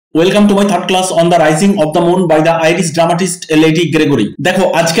Welcome to my third class on the rising of the moon by the Irish dramatist lady Gregory. দেখো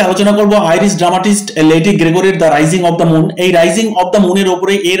আজকে আলোচনা করব Irish dramatist lady গ্রেগরির the rising of the moon. এই rising of the মুনের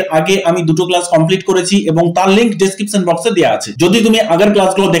উপরে এর আগে আমি দুটো ক্লাস কমপ্লিট করেছি এবং তার লিংক ডেসক্রিপশন বক্সে দেওয়া আছে। যদি তুমি আগের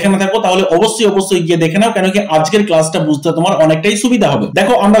ক্লাসগুলো দেখে না থাকো তাহলে অবশ্যই গিয়ে দেখে নাও, কেন কি আজকের ক্লাসটা বুঝতে তোমার অনেকটাই সুবিধা হবে।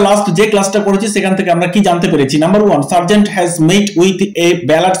 দেখো আমরা লাস্ট যে ক্লাসটা করেছি সেখান থেকে আমরা কি জানতে পেরেছি। Number 1, sergeant has mate with a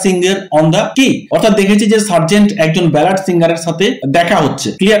ballad singer on the কি, অর্থাৎ দেখেছি যে সার্জেন্ট একজন ব্যালাড সিঙ্গারের সাথে দেখা হচ্ছে।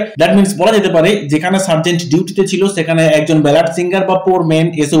 ক্লিয়ার? দ্যাট মিন্স বলা যেতে পারে যেখানে সার্জেন্ট ডিউটিতে ছিল সেখানে একজন ব্যালাড সিঙ্গার বা পোর ম্যান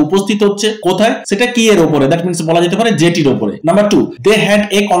এসে উপস্থিত হচ্ছে। কোথায়? সেটা কি এর উপরে, দ্যাট মিন্স বলা যেতে পারে জেটির উপরে। Number 2, they had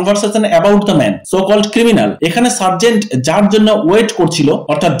a conversation about the man so called criminal. এখানে সার্জেন্ট যার জন্য ওয়েট করছিল,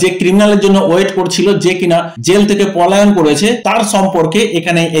 অর্থাৎ যে ক্রিমিনালের জন্য ওয়েট করছিল, যে কিনা জেল থেকে পলায়ন করেছে, তার সম্পর্কে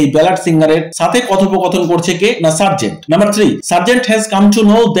এখানে এই ব্যালাড সিঙ্গারের সাথে কথোপকথন করছে কে না sergeant. Number 3, sergeant has come to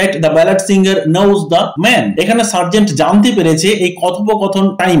know that the ballad singer knows the man. এখানে সার্জেন্ট জানতে পেরেছে এই কথোপকথন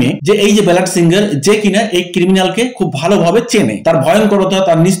টাইমে যে এই যে ব্যালাড সিঙ্গার যে কিনা এই ক্রিমিনালকে খুব ভালোভাবে চেনে, তার ভয়ঙ্করতা,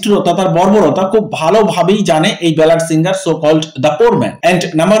 তার নিষ্ঠুরতা, তার বর্বরতা খুব ভালোভাবেই জানে এই ballad singer so called the poor man. And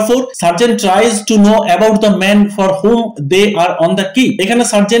number 4, sergeant tries to know about the man for hmm they R on the কি। এখানে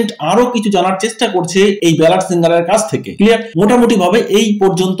সার্জেন্ট আরো কিছু জানার চেষ্টা করছে এই ব্যালাড সিঙ্গারের কাছ থেকে। ক্লিয়ার? মোটামুটি ভাবে এই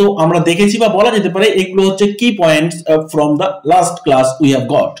পর্যন্ত আমরা দেখেছি বা বলা যেতে পারে এগুলো হচ্ছে কি points from the last class we have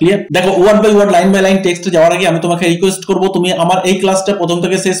got. Clear? দেখো word by word, line by line টেক্সটে যাওয়ার আগে আমি তোমাকে রিকোয়েস্ট করব তুমি আমার এই ক্লাসটা প্রথম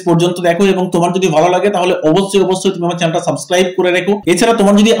থেকে শেষ পর্যন্ত দেখো এবং তোমার যদি ভালো লাগে তাহলে অবশ্যই তুমি আমার চ্যানেলটা সাবস্ক্রাইব করে রেখো। এছাড়া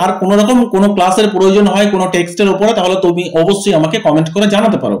তোমার যদি আর কোনো রকম কোনো ক্লাসের প্রয়োজন হয় কোনো টেক্সটের উপরে তাহলে তুমি অবশ্যই আমাকে কমেন্ট করে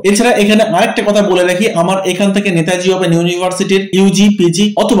জানাতে পারো। এছাড়া এখানে আরেকটা কথা বলে রাখি, আমার এখান থেকে নেতাজি ওপেন ইউনিভার্সিটির ইউজি, পিজি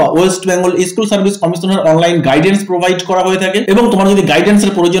অথবা ওয়েস্ট বেঙ্গল স্কুল সার্ভিস কমিশনের অনলাইন গাইডেন্স প্রোভাইড করা হয়ে থাকে এবং তোমার যদি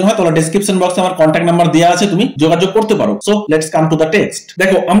গাইডেন্সের প্রয়োজন হয় তাহলে ডেসক্রিপশন বক্সে আমার কন্ট্যাক্ট নাম্বার দেওয়া আছে, তুমি যোগাযোগ করতে পারো। So let's come to the text.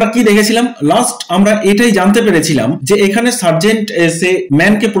 দেখো আমরা কি দেখেছিলাম লাস্ট, আমরা এটাই জানতে পেরেছিলাম যে এখানে সার্জেন্ট এসে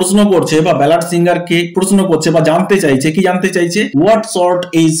ম্যানকে প্রশ্ন করছে বা ব্যালাড সিঙ্গারকে প্রশ্ন করছে বা জানতে চাইছে, কি জানতে চাইছে, হোয়াট সর্ট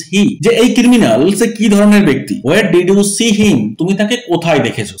ইজ হি, যে এই ক্রিমিনাল সে কি ধরনের ব্যক্তি। Where did you see him, তুমি তাকে কোথায়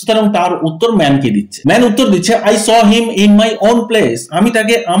দেখেছো। সুতরাং তার উত্তর ম্যানকে দিচ্ছে। ম্যান উত্তর দিচ্ছে I saw him in my own place, আমি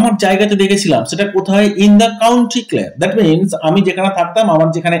তাকে আমার জায়গাতে দেখেছিলাম। সেটা কোথায়? In the county clear. That means আমি যেখানে থাকতাম, আমার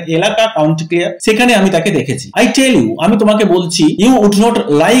যেখানে এলাকা কাউন্টি ক্লিয়ার, সেখানে আমি তাকে দেখেছি। আই টেল ইউ, আমি তোমাকে বলছি, you would not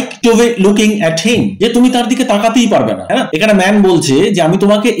like to B looking at him, যে তুমি তার দিকে তাকাতেই পারবে না। হ্যাঁ, এখানে ম্যান বলছে যে আমি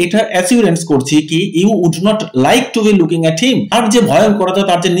তোমাকে এটা অ্যাসিউরেন্স করছি কি you would not like to B looking at him, আর যে ভয়ঙ্করতা,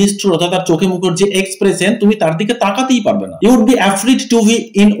 তার যে নিষ্ঠুরতা, তার চোখে মুখের যে এক্সপ্রেশন, তুমি তার দিকে তাকাতেই পারবে না। You would be afraid two be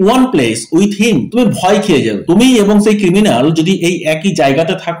in one place with him, তুমি ভয় খেয়ে যাবে। তুমি এবং সেই ক্রিমিনাল যদি এই একই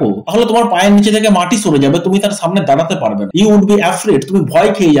জায়গাতে থাকো তাহলে তোমার পায়ের নিচে থেকে মাটি সরে যাবে, তুমি তার সামনে দাঁড়াতে পারবে না। ইউ উড বি অ্যাফ্রিড, তুমি ভয়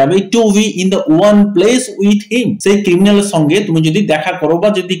খেয়ে যাবে, two be in the one place with him, সেই ক্রিমিনালের সঙ্গে তুমি যদি দেখা করো বা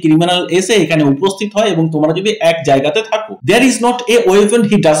যদি ক্রিমিনাল এসে এখানে উপস্থিত হয় এবং তোমরা যদি এক জায়গাতে থাকো। There is not a weapon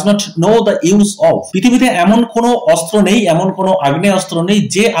he does not know the use of, পৃথিবীতে এমন কোনো অস্ত্র নেই, এমন কোনো আগ্নেয়াস্ত্র নেই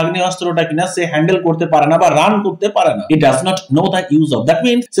যে আগ্নেয়াস্ত্রটা কিনা সে হ্যান্ডেল করতে পারে না বা রান করতে পারে না। He does not know the use of, that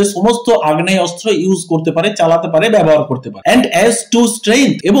means সে সমস্ত আগ্নেয়াস্ত্র ইউজ করতে পারে, চালাতে পারে, ব্যবহার করতে পারে। এন্ড অ্যাজ টু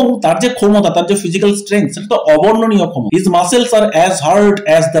স্ট্রেংথ, এবং তার যে ক্ষমতা, তার যে ফিজিক্যাল স্ট্রেংথ, সেটা তো অবর্ণনীয় ক্ষমতা। His muscles R as hard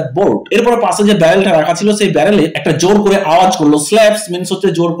as that board. এরপর পাশে যে ব্যারেলটা রাখা ছিল সেই ব্যারেলে একটা জোর করে আওয়াজ করলো। স্ল্যাপস মিন্স হচ্ছে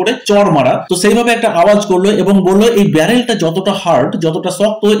জোর করে চড় মারা, তো সেইভাবে একটা আওয়াজ করলো এবং বললো এই ব্যারেলটা যতটা হার্ড, যতটা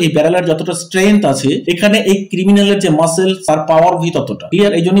শক্ত, এই ব্যারেলের যতটা স্ট্রেংথ আছে, এখানে এই ক্রিমিনালের যে মাসেলস আর পাওয়ার ভি ততটা।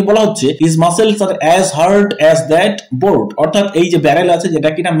 ক্লিয়ার? এই জন্যই বলা হচ্ছে his muscles R as hard as that board, অর্থাৎ এই যে ব্যারেল আছে যেটা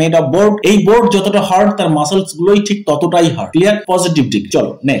কিনা মেড অফ বোর্ড, এই বোর্ড যতটা হার্ড তার মাসেলস গুলোই ঠিক ততটাই হার্ড। ক্লিয়ার? পজিটিভ দিক।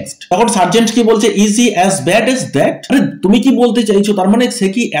 চলো নেক্সট। তখন সার্জেন্ট কি বলছে, is he as bad as that, আরে তুমি কি বলতে চাইছো, তার মানে সে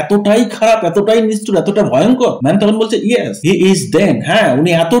কি এতটাই খারাপ, এতটাই নিষ্ঠুর, এতটা ভয়ঙ্কর। ম্যান তখন বলছে ইয়েস হি ইজ দেন, হ্যাঁ উনি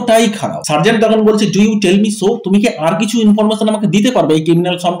এতটাই খারাপ। সার্জেন্ট তখন বলছে do you tell me so, তুমি কি আর কিছু ইনফরমেশন আমাকে দিতে পারবে এই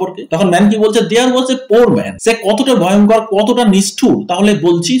ক্রিমিনাল সম্পর্কে। তখন ম্যান কি বলছে, দেয়ার ওয়াজ এ পোর ম্যান, সে কতটা ভয়ঙ্কর, কতটা নিষ্ঠুর। তাহলে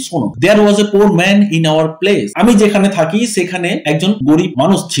বলছি শোনো, দেয়ার ওয়াজ এ poor man in our place, আমি যেখানে থাকি সেখানে একজন গরিব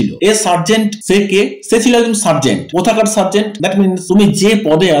মানুষ ছিল। এ সার্জেন্ট, সে কে? সে ছিল একজন সার্জেন্ট। কোথাকার সার্জেন্ট? দ্যাট মিন্স তুমি যে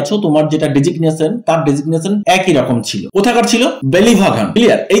পদে আছো তোমার যেটা ডেজিগনেশন, তার ডেজিগনেশন একই রকম ছিল। কোথাকার ছিল? বেলিভাগান।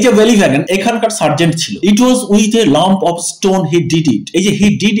 ক্লিয়ার? এই যে বেলিভাগান এখানকার সার্জেন্ট ছিল। ইট was with a lump of stone he did it, এই যে he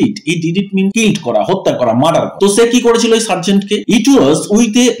did it mean killed করা, হত্যা করা, মার্ডার। তো সে কি করেছিল এই সার্জেন্টকে? ইট was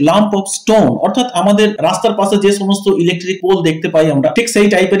with a lump of stone, অর্থাৎ আমাদের রাস্তার পাশে যে সমস্ত ইলেকট্রিক পোল দেখতে পাই আমরা, ঠিক সেই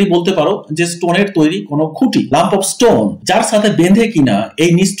টাইপেরই বলতে পারো, যে স্টোনের তৈরি কোনো খুঁটি, লাম্প অফ স্টোন, যার সাথে বেঁধে কিনা এই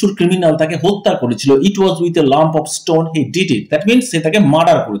নিষ্ঠুর ক্রিমিনাল তাকে হত্যা করেছিল। ইট was with a lump of stone he did it, that means সে তাকে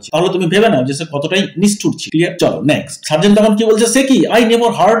মার্ডার করেছে। তাহলে তুমি ভেবে নাও যে সে কতটাই নিষ্ঠুর ছিল। ক্লিয়ার? চলো নেক্সট। সার্জেন্ট তখন কি বলছে, সে কি I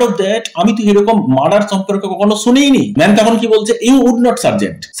never hard of that, আমি তো এরকম মার্ডার সম্পর্কে কখনো শুনিনি। ম্যান তখন কি বলছে, you would not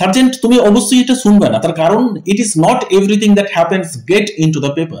sergeant, sergeant তুমি অবশ্যই এটা শুনবে না, তার কারণ it is not everything that happens get into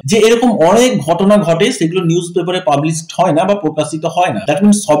the paper, যে এরকম অনেক ঘটনা ঘটে সেগুলো নিউজ পেপারে পাবলিশড হয় না বা প্রকাশিত হয় না। দ্যাট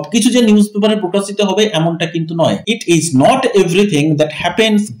মিন্স সবকিছু যে নিউজ পেপারে প্রকাশিত হবে এমনটা কিন্তু নয়। It is not everything that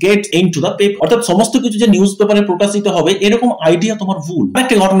happens gate into the paper, অর্থাৎ সমস্ত কিছু যে নিউজ পেপারে প্রকাশিত হবে এরকম আইডিয়া তোমার ভুল।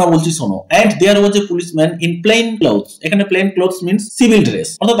 একটা ঘটনা বলছি শোনো। And there was A policeman in plane clothes, এখানে plane clothes means civil dress,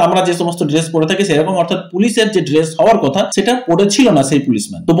 অর্থাৎ আমরা যে সমস্ত ড্রেস পরে থাকি সেরকম, অর্থাৎ পুলিশের যে ড্রেস হওয়ার কথা সেটা পরেছিল না সেই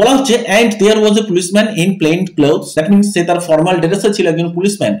পুলিশম্যান। তো বলা হচ্ছে and there was A policeman in plane clothes, that means সে তার ফর্মাল ড্রেসে ছিল একজন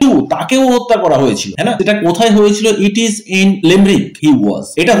পুলিশম্যান, তাকেও হত্যা করা হয়েছিল। হ্যাঁ না, এটা কোথায় হয়েছিল? ইট ইজ ইন লিমরিক হি ওয়াজ,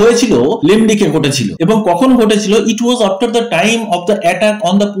 এটা হয়েছিল লিমরিকে ঘটেছিল। এবং কখন ঘটেছিল? ইট ওয়াজ after the time of the attack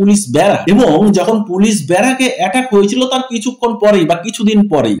on the police barrack, এবং যখন পুলিশ ব্যারাকে অ্যাটাক হয়েছিল তার কিছুক্ষণ পরেই বা কিছুদিন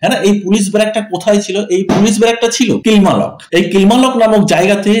পরেই। হ্যাঁ না, এই পুলিশ ব্যারাকটা কোথায় ছিল? এই পুলিশ ব্যারাকটা ছিল কিলমালক। এই কিলমালক নামক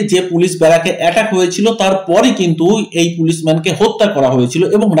জায়গাতে যে পুলিশ ব্যারাকে অ্যাটাক হয়েছিল তারপরে কিন্তু এই পুলিশম্যানকে হত্যা করা হয়েছিল,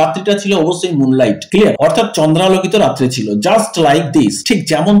 এবং রাত্রিটা ছিল অবশ্যই মুনলাইট, ক্লিয়ার, অর্থাৎ চন্দ্রালোকিত রাত্রি ছিল, জাস্ট লাইক দিস, ঠিক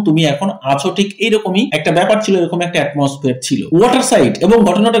যেমন তুমি এখন আছো ঠিক এইরকমই একটা ব্যাপার ছিল, এরকম একটা অ্যাটমসফিয়ার ছিল। ওয়াটার সাইড, এবং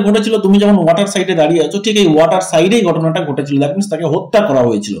ঘটনাটা ঘটেছিল তুমি যেমন ওয়াটার সাইডে দাঁড়িয়ে আছো ঠিক এই ওয়াটার সাইডেই ঘটনাটা ঘটেছিল, দ্যাট মিন্স তাকে হত্যা করা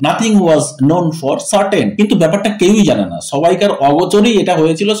হয়েছিল। Nothing was known for certain, কিন্তু ব্যাপারটা কেউই জানে না, সবাইকার অগোচরেই এটা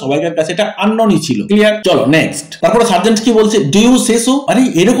হয়েছিল, সবাইকার কাছে এটা আননোনই ছিল, ক্লিয়ার। চলো নেক্সট। তারপরে সার্জেন্ট কি বলছে? ডু ইউ সে সো, আরে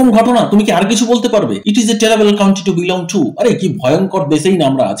এরকম ঘটনা তুমি কি আর কিছু বলতে পারবে? It is a terrible country to belong to, আরে কি ভয়ঙ্কর দেশেই না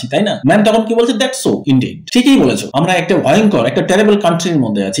আমরা আছি, তাই না? ম্যান তখন কি বলছে? দ্যাটস সো ইনডিড, ঠিকই বলেছো, আমরা একটা ভয়ঙ্কর একটা টেরিবল কান্ট্রির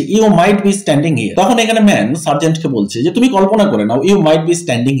মধ্যে আছি। You might be standing here, তখন এখানে ম্যান সার্জেন্টকে বলছে যে তুমি কল্পনা করে নাও, you might be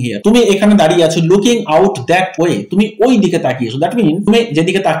standing here, তুমি এখানে দাঁড়িয়ে আছো, লুকিং আউট দ্যাট ওয়ে, তুমি ওই দিকে তাকিয়ে আছো, দ্যাট মিন তুমি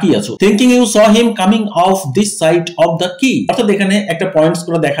যেদিকে তাকিয়ে আছো, thinking you saw him coming of this side of the কি, অর্থাৎ এখানে একটা পয়েন্টস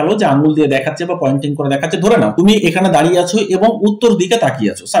করে দেখালো, যে আঙ্গুল দিয়ে দেখাচ্ছে বা পয়েন্টিং করে দেখাচ্ছে। ধরে নাও তুমি এখানে দাঁড়িয়ে আছো এবং উত্তর দিকে তাকিয়ে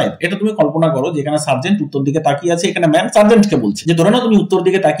আছো, সাইড, এটা তুমি কল্পনা করো যে এখানে সার্জেন্ট উত্তর দিকে তাকিয়ে আছে, এখানে ম্যান সার্জেন্টকে বলছে যে ধরে নাও তুমি উত্তর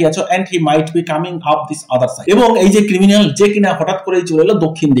দিকে তাকিয়ে আছো, and he might be coming up this other side, এবং এই যে ক্রিমিনাল যে কিনা হঠাৎ করেই চলে এলো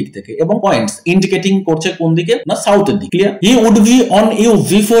দক্ষিণ দিক থেকে, এবং পয়েন্টস ইন্ডিকেটিং করছে কোন দিকে না, সাউথের দিকে, clear. He would be on you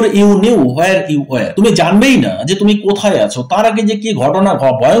before you new where you wire, তুমি জানবেই না যে তুমি কোথায় আছো, তার আগে যে কি ঘটনা,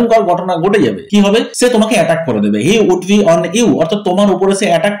 ভয়ঙ্কর ঘটনা ঘটে যাবে, কি হবে? সে তোমাকে অ্যাটাক করে দেবে। He would be on you, অর্থাৎ তোমার উপরে সে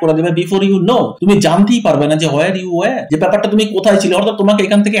অ্যাটাক করে দেবে, বিফোর ইউ নো, তুমি জানতেই পারবে না যে হোয়ার ইউ ওয়্যার, যে ব্যাপারটা তুমি কোথায় ছিলে, অর্থাৎ তোমাকে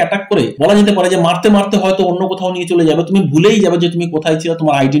এখান থেকে অ্যাটাক করে বলা যেতে পারে যে মারতে মারতে হয়তো অন্য কোথাও নিয়ে চলে যাবে, তুমি ভুলেই যাবে যে তুমি কোথায় ছিলে,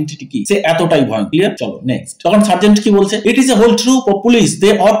 তোমার আইডেন্টিটি কি, সে এতটাই ভয়, ক্লিয়ার। চলো নেক্সট। তখন সার্জেন্ট কি বলছে? It is a whole troop of police, they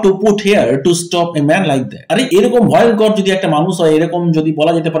ought to put here to stop a man like that, আরে এরকম ভয়ঙ্কর যদি একটা মানুষ হয়, এরকম যদি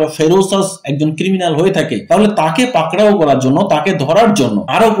বলা যেতে পারে ফেরোসাস একজন ক্রিমিনাল হয়ে থাকে, তাহলে তাকে পাকড়াও করার জন্য, তাকে ধরার জন্য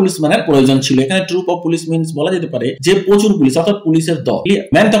আরো পুলিশম্যানের প্রয়োজন ছিল। এখানে ট্রুপ অফ পুলিশ মিন্স বলা যেতে পারে যে প্রচুর পুলিশ, অর্থাৎ পুলিশের দল, ক্লিয়ার।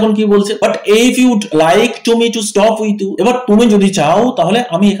 ম্যান তখন কি বলছে? But if you would like to me to stop with you, এবার তুমি যদি চাও তাহলে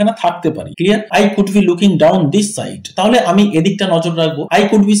আমি এখানে থাকতে পারি, clear. I could be looking down this side, তাহলে আমি এদিকটা নজর রাখবো। I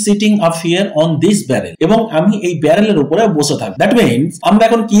could be sitting up here on this barrel, এবং আমি এই ব্যারেলের উপরে বসে থাকবো। দ্যাট মিন্স আমরা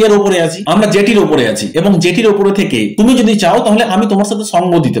এখন কি এর উপরে আছি? আমরা জেটির উপরে আছি, এবং জেটির উপরে থেকে তুমি যদি চাও তাহলে আমি তোমার সাথে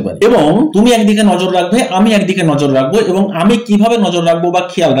সঙ্গ দিতে পারি, এবং তুমি একদিকে নজর রাখবে, আমি একদিকে নজর রাখবো, এবং আমি কিভাবে নজর রাখবো বা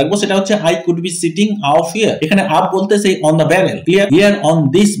খেয়াল রাখবো সেটা হচ্ছে I could be sitting up here, এখানে আপ বলতে সেই on the barrel, clear, here on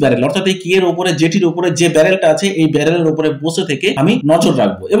this barrel, অর্থাৎ এই কি এর উপরে, জেটির উপরে যে ব্যারেলটা আছে এই ব্যারেলের উপরে বসে থেকে আমি নজর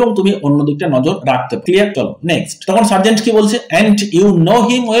রাখবো, এবং তুমি অন্য দিকটা নজর রাখতে, ক্লিয়ার। চলো নেক্সট। তখন সার্জেন্ট কি বলছে? And you know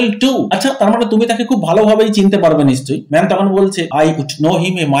him well to, আচ্ছা তার মানে তুমি তাকে খুব ভালোভাবেই চিনতে পারবে নিশ্চয়ই। ম্যান তখন বলছে I would know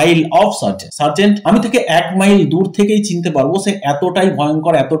him A mile of sergeant, sergeant আমি তাকে 1 মাইল দূর থেকেই চিনতে পারবো, সে এতটাই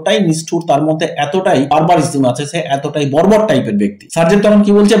ভয়ঙ্কর, এতটাই নিষ্ঠুর, তার মধ্যে এতটাই বারবারিজম আছে, সে এতটাই বর্বর টাইপের ব্যক্তি। সার্জেন্ট তখন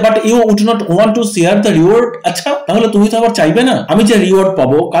কি বলছে? But you would not want to share the reward, আচ্ছা তাহলে তুমি তো আবার চাইবে না আমি যে রিওয়ার্ড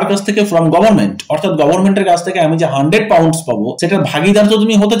পাবো, কার কাছ থেকে? ফ্রম গভর্নমেন্ট, অর্থাৎ গভর্নমেন্টের কাছ থেকে আমি যে 100 পাউন্ডস পাবো সেটার ভাগিদার তো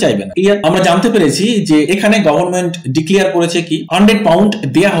তুমি হতে চাইবে না, ক্লিয়ার। আমরা জানতে পেরেছি যে এখানে গভর্নমেন্ট ডিক্লেয়ার করেছে কি 100 পাউন্ড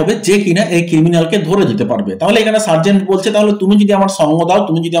দেয়া হবে যে কিনা এই ক্রিমিনালকে ধরে দিতে পারবে। তাহলে এখানে সার্জেন্ট বলছে তাহলে তুমি যদি আমার সঙ্গ দাও,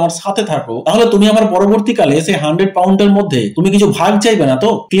 তুমি যদি আমার সাথে থাকো, তাহলে তুমি আমার পরবর্তীকালে সেই 100 পাউন্ডের মধ্যে তুমি কিছু ভাগ চাইবে না তো,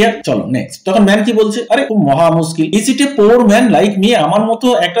 ক্লিয়ার। চলো নেক্সট। তখন ম্যান কি বলছে? আরে খুব মহা মুশকিল। Is it A poor man like me, আমার মতো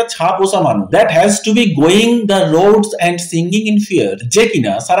একটা ছাপোষা মানুষ, that has to be going the roads and singing in fear, যে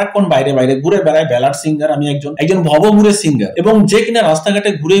কিনা সারাক্ষণ বাইরে বাইরে ঘুরে বেড়ায়, ব্যালাড সিঙ্গার, আমি একজন ভবঘুরে সিঙ্গার, এবং যে কিনা রাস্তাঘাটে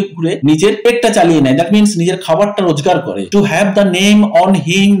ঘুরে ঘুরে নিজের পেটটা চালিয়ে নেয়, দ্যাট মিন্স নিজের খাবারটা রোজগার করে। To have the name on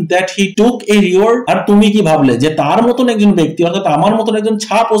him that he took A reward, আর তুমি কি ভাবলে যে তার মতন একজন ব্যক্তি, অর্থাৎ আমার মতন একজন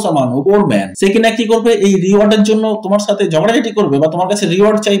ছাপোষা মানুষ, পোর ম্যান, সে কিনা কি করবে? এই রিওয়ার্ডের জন্য তোমার সাথে ঝগড়াঝাটি করবে, বা তোমার কাছে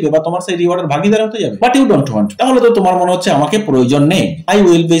রিওয়ার্ড চাইবে, বা তোমার সেই রিওয়ার্ডের ভাগিদার হতে যাবে। বাট ইউ ডোন্ট ওয়ান্ট, তাহলে তো তোমার মনে হচ্ছে আমাকে প্রয়োজন নেই। I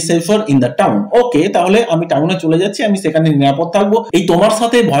will be safer in the town, ওকে তাহলে আমি টাউনে চলে যাচ্ছি, আমি সেখানে নিরাপদ থাকবো। এই তোমার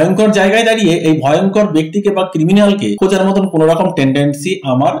সাথে ভয়ঙ্কর জায়গায় দাঁড়িয়ে এই ভয়ঙ্কর ব্যক্তিকে বা ক্রিমিনালকে খোঁজার মতন কোন রকম টেন্ডেন্সি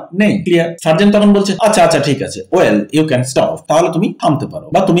আমার নেই, ক্লিয়ার। সার্জেন্ট তখন বলছে আচ্ছা আচ্ছা ঠিক আছে, ওয়েল ইউ ক্যান স্টপ, তাহলে তুমি থামতে পারো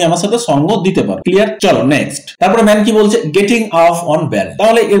বা তুমি আমার সাথে সঙ্গ দিতে পারো, ক্লিয়ার। চলো নেক্সট। তারপরে ম্যান কি কি বলছে গেটিং অফ অন ব্যারেল,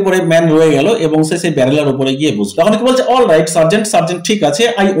 তাহলে এরপরে ম্যান রয়ে গেল এবং সে সেই ব্যারেলের উপরে গিয়ে বসলো। তখন কি বলছে অল রাইট সার্জেন্ট, সার্জেন্ট ঠিক আছে,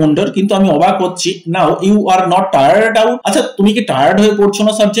 আই ওয়ান্ডার কিন্তু আমি অবাক হচ্ছি, now you are not tired out, আচ্ছা তুমি কি টায়ার্ড হয়ে পড়ছো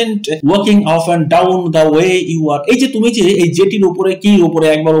না sergeant, walking up and down the way you আর, এই যে তুমি যে এই জেটির উপরে কি উপরে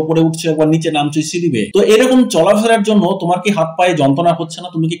একবার উপরে উঠছো একবার নিচে নামছো সিঁড়িবে, তো এরকম চলাফেরার জন্য তোমার কি হাত পায়ে যন্ত্রণা হচ্ছে না,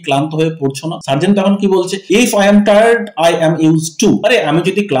 তুমি কি ক্লান্ত হয়ে পড়ছো না? সার্জেন্ট তখন কি বলছে if I am tired I am used to, আরে আমি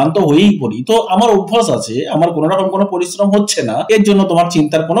যদি ক্লান্ত হয়েই পড়ি তো আমার অভ্যাস আছে, আমার কোনো রকম কোনো পরিশ্রম হচ্ছে না, এর জন্য তোমার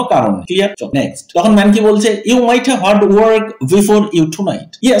চিন্তার কোনো কারণ নেই। ক্লিয়ার? নেক্সট তখন ম্যান কি বলছে you might have heard work before you tonight,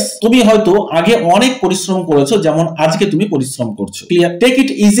 yes তুমি হয়তো আগে অনেক পরিশ্রম করেছো যেমন আজকে তুমি পরিশ্রম করছো। Clear? Take it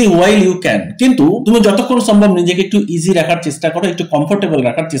easy while you can, কিন্তু তুমি যতক্ষণ সম্ভব নিজেকে একটু ইজি রাখার চেষ্টা করো, একটু কমফোর্টেবল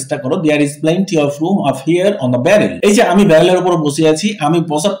রাখার চেষ্টা করো। There is plenty of room of here on the barrel, এই যে আমি ব্যারেলের উপর বসে আছি, আমি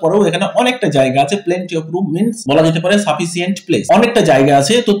বসার পরেও এখানে অনেকটা জায়গা আছে। প্লেন্টি অফ রুম মিন্স বলা যেতে পারে সাফিসিয়েন্ট প্লেস, অনেকটা জায়গা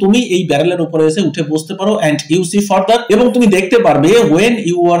আছে, তো তুমি এই ব্যারেলের উপরে এসে উঠে বসতে পারো। এন্ড ইউ সি ফার্দার, এবং তুমি দেখতে পারবে when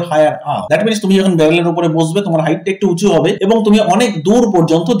you are higher up, that means তুমি যখন ব্যারেলের উপরে বসবে তোমার হাইটটা একটু উঁচু হবে এবং তুমি অনেক দূর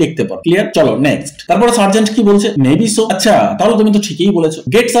পর্যন্ত দেখতে পারো। ক্লিয়ার? চলো নেক্সট। তারপরে সার্জেন্ট কি বলছে মেবি সো, আচ্ছা তাহলে তুমি তো ঠিকই বলেছো।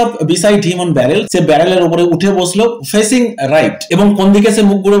 Gets up beside him on barrel, সে ব্যারেলের উপরে উঠে বসলো ফেসিং রাইট, এবং কোন দিকে সে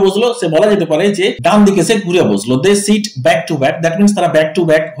মুখ ঘুরে বসলো, সে বলা যেতে পারে যে ডান দিকে সে ঘুরে বসলো। দে seat back to back, that means তারা ব্যাক টু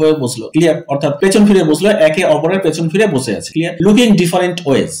ব্যাক হয়ে বসলো। ক্লিয়ার? অর্থাৎ পেছন ফিরে বসলো, একে অপরের পেছন ফিরে বসে আছে। ক্লিয়ার? লুকিং ডিফারেন্ট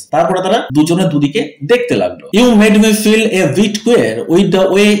ওয়েজ, তারপরে তারা দুজনে দুদিকে দেখতে লাগলো। You made me feel A bit কোয়ার with the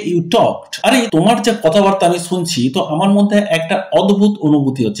way you talked, আরে তোমার যে কথাবার্তা আমি শুনছি তো আমার মধ্যে একটা অদ্ভুত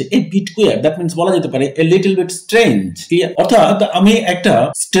অনুভূতি হচ্ছে। এই বিট কোয়ার দ্যাট মিন্স বলা যেতে পারে a little bit strange. Clear? অর্থাৎ আমি একটা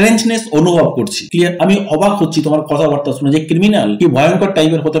স্ট্রেঞ্জনেস অনুভব করছি। ক্লিয়ার? আমি অবাক হচ্ছি তোমার কথাবার্তা শুনে যে ক্রিমিনাল কি ভয়ঙ্কর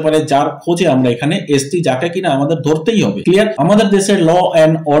টাইপের হতে পারে যার খোঁজে আমরা এখানে এসছি, যাকে কিনা আমাদের ধরতেই হবে। ক্লিয়ার? আমাদের দেশের ল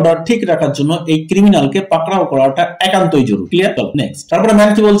এন্ড অর্ডার ঠিক রাখার জন্য এই ক্রিমিনালকে পাকড়াও করাটা একান্তই জরুরি। ক্লিয়ার? চলো নেক্সট। তারপরে ম্যান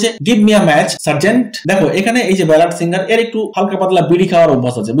কি বলছে give me a match sergeant, দেখো এখানে এই যে ব্যালাড সিঙ্গার এর একটু হালকা পাতলা বিড়ি খাওয়ার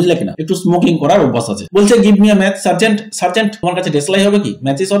অভ্যাস আছে, বুঝলে কিনা, একটু স্মোকিং করার অভ্যাস আছে। বলছে give me a match sergeant, sergeant তোমার কাছে ডেসলাই হবে কি,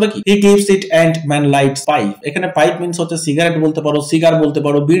 ম্যাচেস হবে কি? He gives it and man lights pipe, এখানে পাইপ মিন্স হচ্ছে সিগারেট বলতে পারো, সিগার বলতে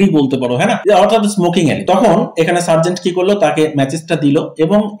পারো, বিড়ি বলতে পারো, হ্যাঁ না, অর্থাৎ স্মোকিং এর। তখন এখানে সার্জেন্ট কি করলো, তাকে ম্যাচেসটা দিল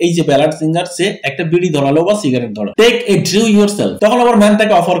এবং এই যে ব্যালাড সিঙ্গার সে একটা বিড়ি ধরালো বা cigarette ধরালো। Take a drew yourself, তখন আবার ম্যান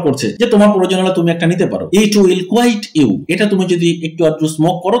তাকে অফার করছে যে তোমার প্রয়োজন হলে তুমি একটা নিতে পারো। ইট উইল কোয়াইট ইউ, এটা তুমি যদি একটু আধটু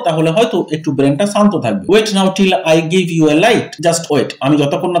স্মোক করো তাহলে হয়তো একটু ব্রেনটা শান্ত থাকবে। Wait now till I give U A light, just wait, আমি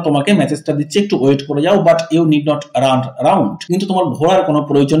যতক্ষণ না তোমাকে মেসেজটা দিচ্ছি একটু ওয়েট করে যাও, but you need not run round, কিন্তু তোমার ঘোরার কোনো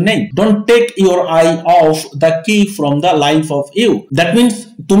প্রয়োজন নেই। Don't take your I of the কি from the life of you, that means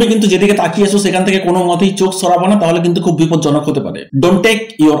তুমি কিন্তু যেদিকে তাকিয়ে আছো সেখান থেকে কোনো মতেই চোখ সরাবো না, তাহলে কিন্তু খুব বিপজ্জনক হতে পারে। Don't take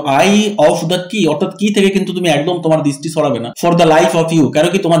your I of the কি, অর্থাৎ কি থেকে কিন্তু তুমি একদম তোমার দৃষ্টি সরাবে না। For the life of you, কারণ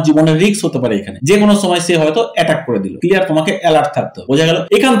কি তোমার জীবনের রিস্ক হতে পারে, এখানে যে কোনো সময় সে হয়তো অ্যাটাক করে দিল। ক্লিয়ার? তোমাকে অ্যালার্ট থাকতে হবে। বোঝা গেল?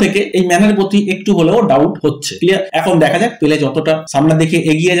 এখান থেকে এই ম্যানের প্রতি একটু হলেও ডাউট হচ্ছে। ক্লিয়ার? এখন দেখা যাক পেলে যতটা সামনে দিকে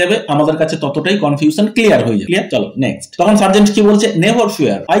এগিয়ে যাবে আমাদের কাছে ততটাই কনফিউশন ক্লিয়ার হয়ে যাবে। ক্লিয়ার? চলো নেক্সট। তখন সার্জেন্ট কি বলছে নেভার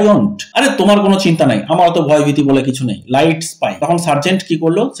ফিয়ার আই ওয়ন্ট, আরে তোমার কোনো চিন্তা নাই, আমার অত ভয় ভীতি বলে কিছু নেই। লাইটস পাই, তখন সার্জেন্ট কি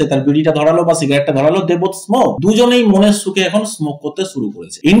করলো, সে তার বিড়িটা ধরালো বা সিগারেটটা ধরালো। দে বোথ স্মোক, দুজনেই মনের সুখে এখন স্মোক করতে শুরু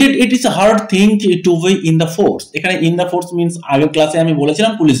করেছে। Indeed it is a hard thing to be in the force, এখানে ইন দ্য ফোর্স মিন্স আগের ক্লাসে আমি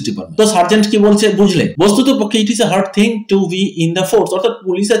বলেছিলাম পুলিশ ডিপার্টমেন্ট। তো সার্জেন্ট কি বলছে বুঝলে, বস্তুত পক্ষে it is a hard thing to be in the force, অর্থাৎ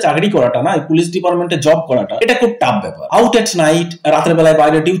পুলিশে চাকরি করাটা না, পুলিশ ডিপার্টমেন্টে জব করাটা এটা খুব টাফ ব্যাপার। আউট এট নাইট, রাতের বেলায়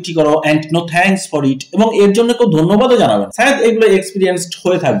বাইরে ডিউটি করো, and no thanks for it, এবং এর জন্য কেউ ধন্যবাদও জানাবেন। শায়দ এগুলো এক্সপিরিয়েন্সড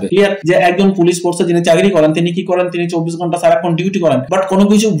হয়ে থাকবে। ক্লিয়ার? যে একজন পুলিশ ফোর্সে যিনি চাকরি করেন তিনি কি করেন, তিনি 24 ঘন্টা সারাক্ষণ ডিউটি করেন, বাট কোনো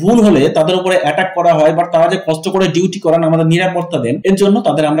কিছু ভুল হলে তাদের উপরে অ্যাটাক করা হয়, বাট তারা যে কষ্ট করে ডিউটি করেন আমাদের নিরাপত্তা দেন, এর জন্য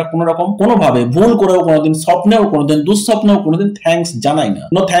তাদের আমরা কোনো রকম কোনোভাবে ভুল করেও কোনোদিন স্বপ্নেও কোনোদিন দুঃস্বপ্নেও কোনোদিন থ্যাঙ্কস জানাই না।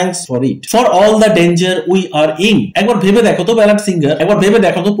 No thanks for it, for all the danger we are in. একবার ভেবে দেখো তো ব্যালাড সিঙ্গার, একবার ভেবে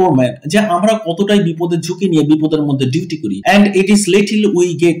দেখো তো পোর ম্যান, যে আমরা কতটাই বিপদের ঝুঁকি নিয়ে বিপদের মধ্যে ডিউটি করি, and it is little we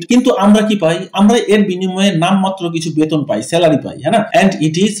get, কিন্তু আমরা কি পাই, আমরা এর বিনিময়ে নামমাত্র কিছু বেতন পাই, স্যালারি পাই, হ্যাঁ না। And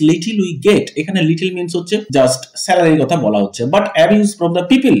it is little we get, এখানে লিটল মিন্স হচ্ছে জাস্ট স্যালারির কথা বলা হচ্ছে, but abuse from the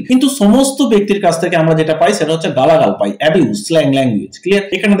people, কিন্তু সমস্ত ব্যক্তির কাছ থেকে আমরা যেটা পাই সেটা হচ্ছে গালাগাল পাই, অ্যাবিউজ, স্ল্যাং ল্যাঙ্গুয়েজ। ক্লিয়ার?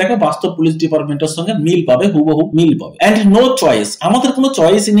 এখানে দেখো বাস্তব পুলিশ ডিপার্টমেন্টের সঙ্গে মিল পাবে, হুবহু মিল পাবে। এন্ড নো চয়েস, আমাদের কোনো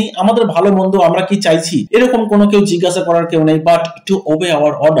চয়েসই নেই, আমাদের ভালো মন্দ আমরা কি চাইছি এরকম কোনো কেউ জিজ্ঞাসা করার কেউ নেই, বাট টু ওবে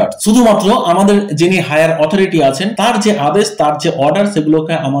আওয়ার অর্ডার, শুধুমাত্র আমাদের যিনি হায়ার অথরিটি আছেন তার যে আদেশ, তার যে অর্ডার,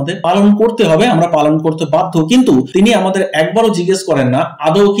 সেগুলোকে আমাদের পালন করতে হবে, আমরা পালন করতে বাধ্য। কিন্তু তিনি আমাদের একবারও জিজ্ঞেস করেন না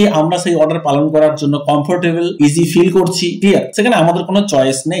আদৌ কি আমরা সেই অর্ডার পালন করার জন্য কমফোর্টেবল ইজি ফিল করছি। ক্লিয়ার? সেখানে আমাদের কোনো কোনো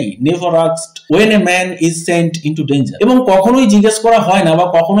চয়েস নেই। Never asked when a man is sent into danger, এবং কখনোই জিজ্ঞেস করা হয় না বা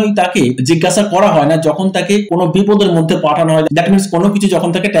কখনোই তাকে জিজ্ঞাসা করা হয় না যখন তাকে কোনো বিপদের মধ্যে পাঠানো হয়, দ্যাট মিন্স কোনো কিছু যখন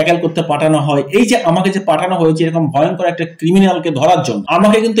তাকে ট্যাকেল করতে পাঠানো হয়। এই যে আমাকে যে পাঠানো হয়েছে এরকম ভয়ঙ্কর একটা ক্রিমিনালকে ধরার জন্য,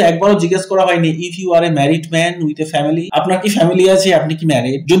 আমাকে কিন্তু একবারও জিজ্ঞেস করা হয়নি if you R A married man with a family, আপনার কি ফ্যামিলি আছে, আপনি কি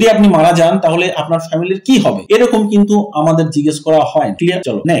ম্যারিড, যদি আপনি মারা যান তাহলে আপনার ফ্যামিলির কি হবে, এরকম কিন্তু আমাদের জিজ্ঞেস করা হয়। ক্লিয়ার?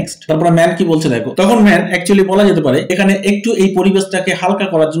 চলো নেক্সট। তারপরে ম্যান কি বলছে দেখো। তখন ম্যান অ্যাকচুয়ালি বলা যেতে পারে এখানে একটু এই পরিবেশটাকে হালকা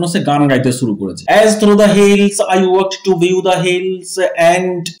করার জন্য সে গান গাইতে শুরু করেছে। As through the hills I walked to view the hills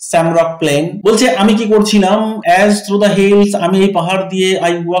and Shamrock plain, বলছে আমি কি করছিলাম, as through the hills আমি এই পাহাড় দিয়ে,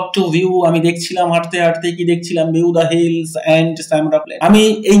 I walked to view আমি দেখছিলাম, হাঁটতে হাঁটতে কি দেখছিলাম, view the hills and Shamrock plain, আমি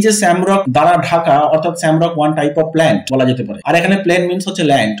এই যে Shamrock দ্বারা ঢাকা, অর্থাৎ Shamrock one type of plant বলা যেতে পারে, আর এখানে প্লেন মিন্স হচ্ছে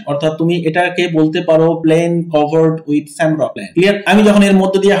ল্যান্ড, অর্থাৎ তুমি এটাকে বলতে পারো plane covered with Shamrock plain। Clear? আমি যখন এর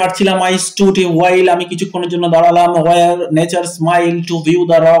মধ্যে দিয়ে হাঁটছিলাম I stood a while আমি কিছুক্ষণের জন্য দাঁড়ালাম, where nature smiled to view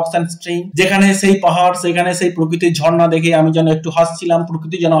the rocks and stream, যেখানে সেই পাহাড় সেখানে সেই প্রকৃতির ঝর্ণা দেখে আমি যেন একটু হাসছিলাম,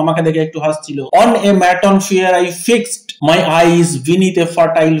 প্রকৃতি যেন আমাকে দেখে একটু হাসছিল। On a maton fair I fixed my eyes beneath a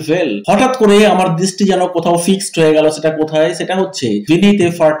fertile veil, হঠাৎ করে আমার দৃষ্টি যেন কোথাও ফিক্সড হয়ে গেল। সেটা কোথায়? সেটা হচ্ছে beneath a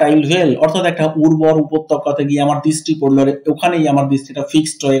fertile veil, অর্থাৎ একটা উর্বর উপত্যকাতে গিয়ে আমার দৃষ্টি পড়লো, ওখানেই আমার দৃষ্টিটা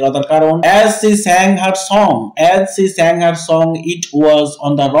ফিক্সড হয়ে গেল। তার কারণ as she sang her song it was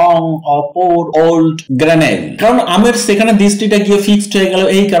on the wrong of poor old Granelle, কারণ আমার সেখানে দৃষ্টিটা গিয়ে ফিক্সড হয়ে গেল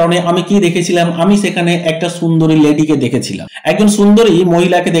এই কারণে আমি কি দেখেছিলাম, আমি সেখানে একটা সুন্দরী লেডিকে দেখেছিলাম, একজন সুন্দরী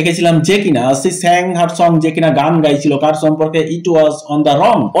মহিলাকে দেখেছিলাম, যে কিনা she sang her song যে কিনা গান গাইছিল কার সম্পর্কে, it was on the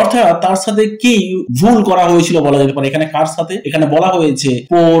wrong, অর্থাৎ তার সাথে কি ভুল করা হয়েছিল বলা যেতে পারে। এখানে কার সাথে? এখানে বলা হয়েছে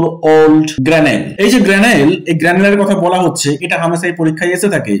poor old Granelle। এই যে গ্র্যানেল, এই গ্র্যানেলের কথা বলা হচ্ছে, এটা হামেশাই পরীক্ষায় এসে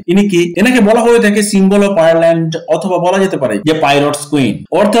থাকে। ইনি কি? এনাকে বলা হয়ে থাকে সিম্বল অফ আয়ারল্যান্ড, অথবা বলা যেতে পারে যে পাইরটস কুইন,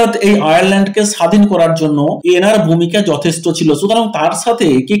 অর্থাৎ এই আয়ারল্যান্ডকে স্বাধীন করার জন্য এনার ভূমিকা যথেষ্ট ছিল। সুতরাং তার সাথে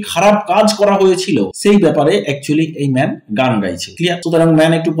কি খারাপ কাজ করা হয়েছিল সেই ব্যাপারে অ্যাকচুয়ালি এই ম্যান গান গাইছে। ক্লিয়ার? সুতরাং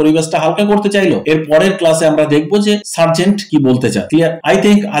ম্যান একটু পরিবেশটা হালকা করতে চাইলো। এর পরের ক্লাসে আমরা দেখবো যে সার্জেন্ট কি বলতে চায়। ক্লিয়ার? আই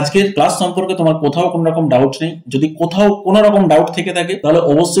থিংক আজকের ক্লাস সম্পর্কে তোমার কোথাও কোনো রকম ডাউট নেই। যদি কোথাও কোনো রকম ডাউট থেকে থাকে তাহলে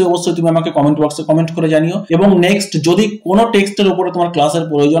অবশ্যই তুমি আমাকে কমেন্ট বক্সে কমেন্ট করে জানিও, এবং নেক্সট যদি কোনো টেক্সটের উপরে তোমার ক্লাসের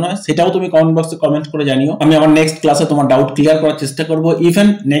প্রয়োজন হয় সেটাও তুমি কমেন্ট বক্সে কমেন্ট করে জানিও। আমি আমার নেক্সট ক্লাসে তোমার ডাউট ক্লিয়ার করার চেষ্টা করবো, ইভেন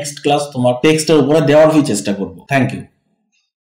নেক্সট ক্লাস তোমার টেক্সটের উপরে দেওয়ার চেষ্টা করবো। Thank you.